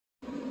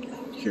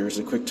Here's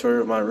a quick tour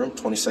of my room,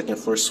 22nd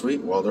floor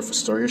suite, Waldorf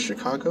Astoria,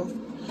 Chicago.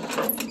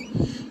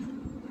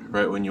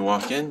 Right when you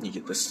walk in, you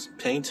get this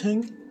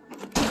painting.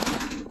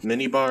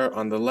 Mini bar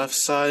on the left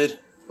side,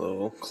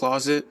 little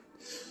closet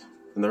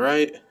on the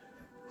right.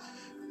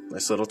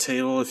 Nice little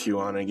table if you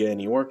want to get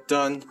any work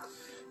done.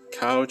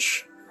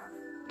 Couch,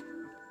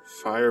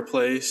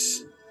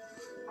 fireplace,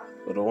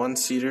 little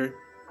one-seater.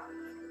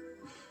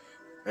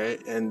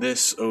 Right, and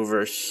this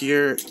over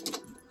here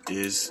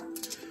is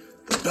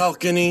the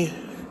balcony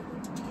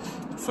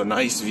with a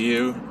nice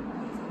view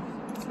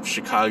of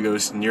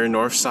Chicago's near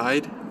north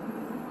side.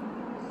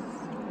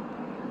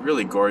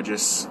 Really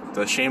gorgeous.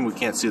 The shame we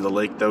can't see the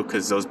lake though,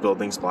 because those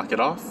buildings block it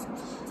off.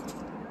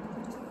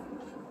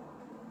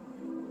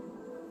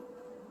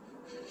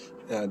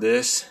 Now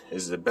this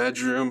is the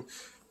bedroom.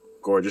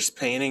 Gorgeous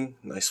painting,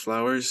 nice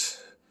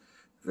flowers,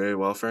 very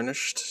well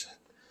furnished.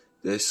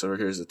 This over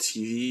here is a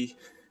TV.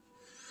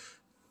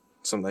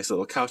 Some nice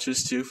little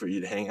couches too for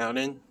you to hang out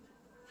in.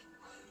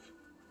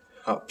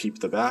 Peep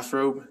the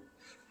bathrobe.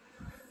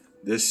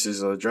 This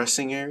is a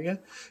dressing area.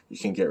 You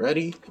can get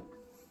ready.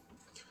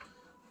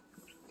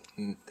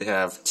 They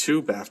have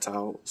two bath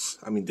towels.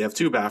 They have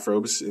two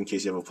bathrobes in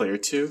case you have a player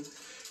too.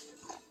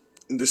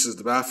 This is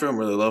the bathroom.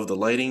 Really love the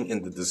lighting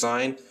and the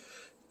design.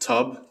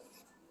 Tub.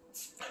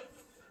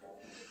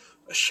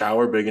 A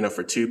shower big enough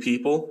for two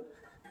people.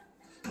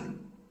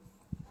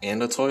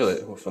 And a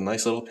toilet with a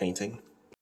nice little painting.